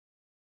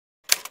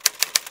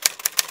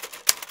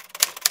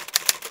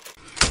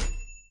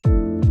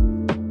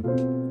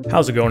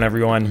How's it going,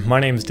 everyone?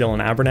 My name is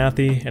Dylan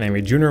Abernathy, and I'm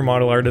a junior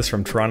model artist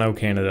from Toronto,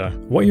 Canada.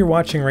 What you're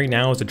watching right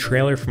now is a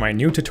trailer for my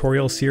new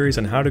tutorial series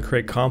on how to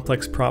create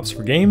complex props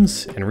for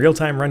games and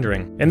real-time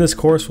rendering. In this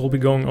course, we'll be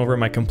going over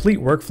my complete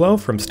workflow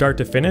from start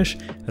to finish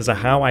as to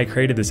how I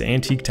created this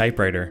antique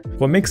typewriter.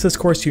 What makes this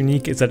course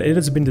unique is that it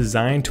has been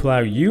designed to allow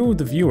you,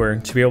 the viewer,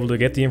 to be able to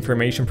get the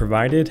information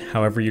provided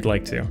however you'd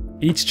like to.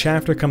 Each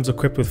chapter comes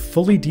equipped with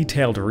fully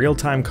detailed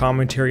real-time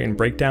commentary and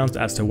breakdowns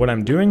as to what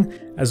I'm doing,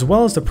 as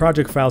well as the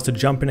project files to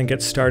jump in and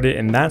get started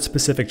in that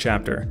specific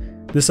chapter.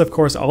 This of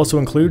course also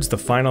includes the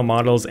final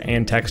models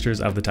and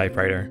textures of the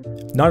typewriter.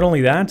 Not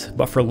only that,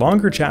 but for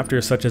longer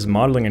chapters such as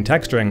modeling and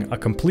texturing, a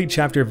complete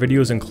chapter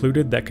video is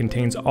included that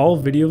contains all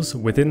videos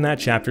within that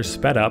chapter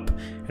sped up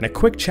and a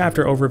quick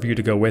chapter overview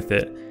to go with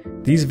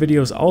it. These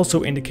videos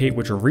also indicate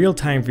which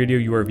real-time video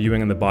you are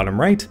viewing in the bottom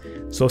right,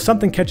 so if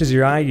something catches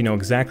your eye, you know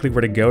exactly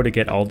where to go to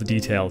get all the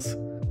details.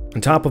 On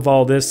top of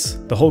all this,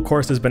 the whole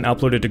course has been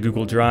uploaded to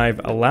Google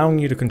Drive, allowing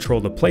you to control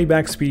the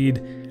playback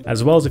speed,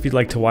 as well as if you'd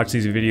like to watch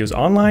these videos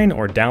online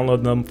or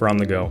download them for on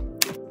the go.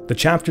 The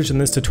chapters in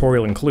this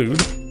tutorial include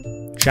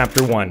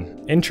Chapter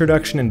 1,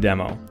 Introduction and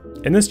Demo.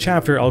 In this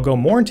chapter, I'll go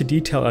more into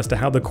detail as to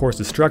how the course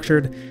is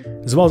structured,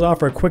 as well as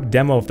offer a quick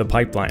demo of the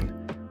pipeline.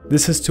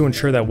 This is to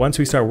ensure that once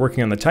we start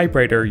working on the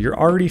typewriter, you're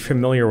already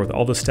familiar with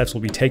all the steps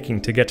we'll be taking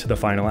to get to the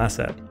final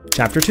asset.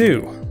 Chapter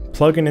 2,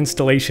 Plugin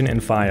Installation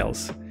and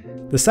Files.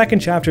 The second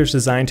chapter is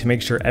designed to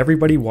make sure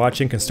everybody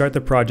watching can start the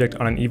project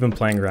on an even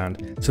playing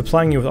ground,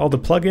 supplying you with all the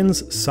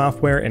plugins,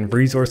 software, and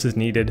resources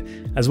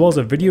needed, as well as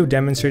a video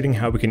demonstrating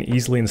how we can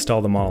easily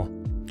install them all.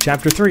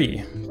 Chapter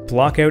 3,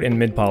 Blockout and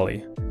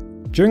Mid-Poly.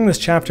 During this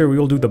chapter, we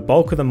will do the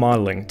bulk of the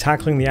modeling,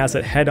 tackling the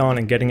asset head-on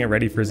and getting it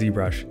ready for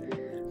Zbrush.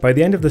 By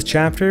the end of this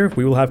chapter,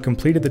 we will have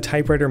completed the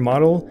typewriter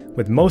model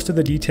with most of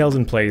the details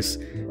in place,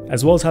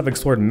 as well as have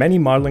explored many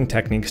modeling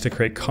techniques to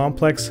create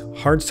complex,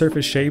 hard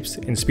surface shapes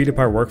and speed up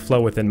our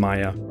workflow within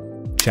Maya.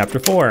 Chapter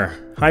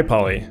 4, High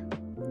Poly.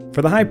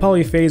 For the High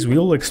Poly phase, we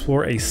will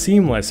explore a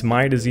seamless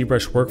Maya to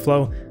Zbrush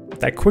workflow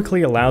that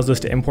quickly allows us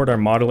to import our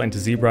model into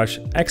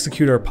Zbrush,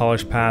 execute our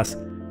polish pass,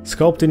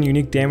 sculpt in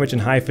unique damage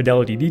and high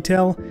fidelity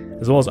detail,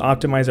 as well as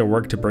optimize our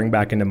work to bring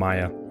back into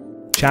Maya.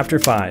 Chapter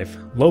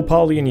 5, Low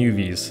Poly and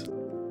UVs.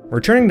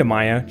 Returning to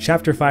Maya,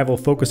 Chapter 5 will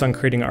focus on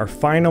creating our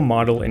final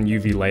model and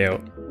UV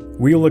layout.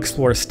 We will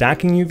explore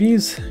stacking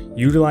UVs,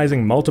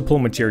 utilizing multiple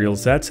material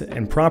sets,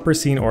 and proper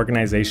scene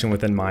organization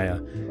within Maya.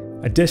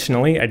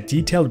 Additionally, a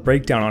detailed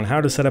breakdown on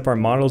how to set up our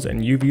models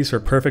and UVs for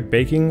perfect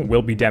baking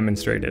will be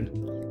demonstrated.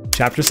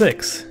 Chapter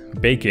 6,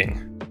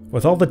 Baking.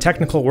 With all the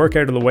technical work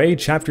out of the way,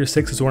 Chapter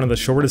 6 is one of the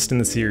shortest in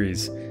the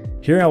series.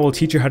 Here I will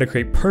teach you how to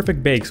create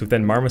perfect bakes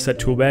within Marmoset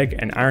toolbag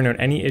and iron out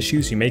any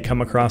issues you may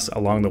come across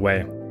along the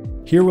way.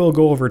 Here we'll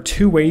go over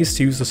 2 ways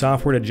to use the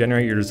software to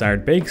generate your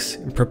desired bakes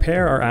and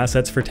prepare our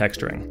assets for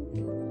texturing.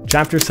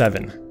 Chapter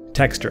 7,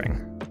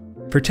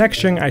 Texturing. For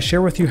texturing, I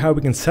share with you how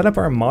we can set up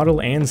our model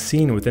and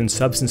scene within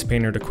Substance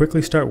Painter to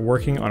quickly start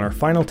working on our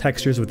final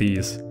textures with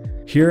ease.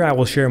 Here I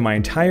will share my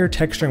entire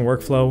texturing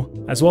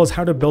workflow, as well as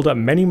how to build up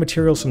many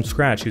materials from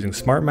scratch using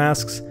smart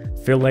masks,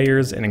 fill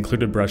layers, and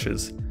included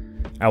brushes.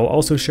 I will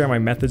also share my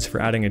methods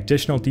for adding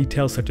additional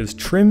details such as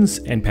trims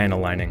and panel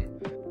lining.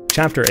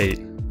 Chapter 8,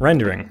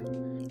 Rendering.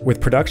 With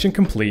production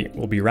complete,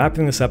 we'll be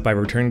wrapping this up by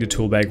returning to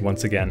toolbag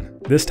once again,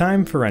 this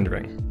time for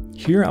rendering.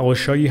 Here I will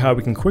show you how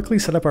we can quickly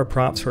set up our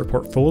props for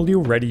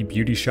portfolio-ready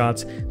beauty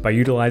shots by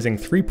utilizing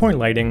 3-point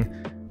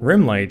lighting,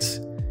 rim lights,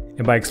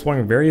 and by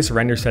exploring various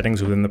render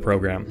settings within the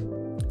program.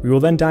 We will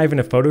then dive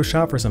into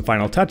Photoshop for some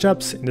final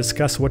touch-ups and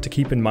discuss what to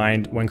keep in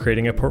mind when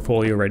creating a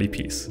portfolio-ready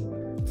piece.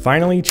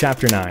 Finally,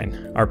 Chapter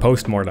 9, our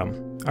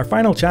post-mortem. Our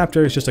final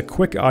chapter is just a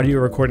quick audio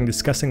recording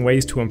discussing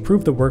ways to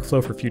improve the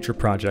workflow for future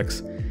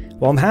projects.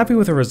 While I'm happy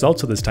with the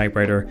results of this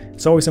typewriter,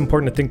 it's always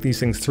important to think these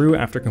things through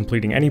after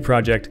completing any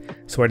project,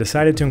 so I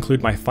decided to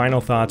include my final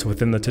thoughts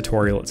within the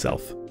tutorial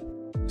itself.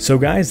 So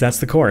guys, that's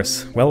the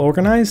course. Well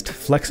organized,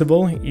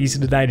 flexible, easy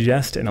to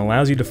digest, and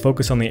allows you to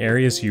focus on the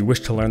areas you wish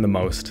to learn the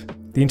most.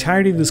 The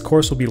entirety of this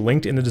course will be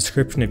linked in the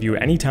description of you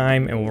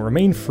anytime and will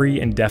remain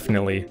free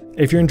indefinitely.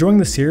 If you're enjoying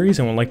the series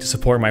and would like to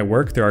support my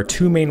work, there are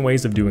 2 main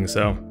ways of doing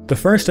so. The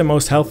first and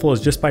most helpful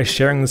is just by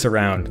sharing this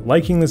around.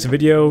 Liking this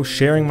video,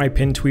 sharing my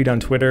pinned tweet on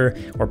Twitter,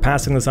 or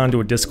passing this on to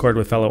a Discord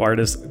with fellow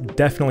artists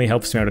definitely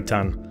helps me out a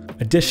ton.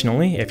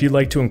 Additionally, if you'd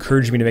like to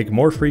encourage me to make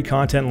more free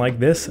content like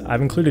this,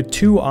 I've included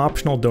 2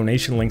 optional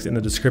donation links in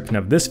the description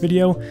of this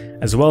video,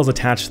 as well as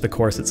attached to the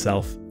course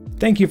itself.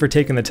 Thank you for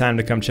taking the time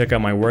to come check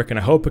out my work, and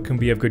I hope it can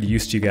be of good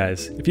use to you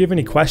guys. If you have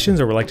any questions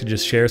or would like to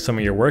just share some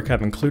of your work,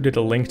 I've included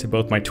a link to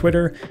both my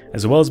Twitter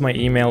as well as my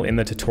email in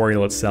the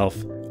tutorial itself.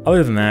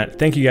 Other than that,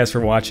 thank you guys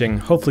for watching,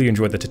 hopefully you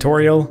enjoyed the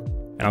tutorial,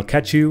 and I'll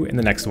catch you in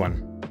the next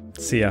one.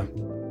 See ya.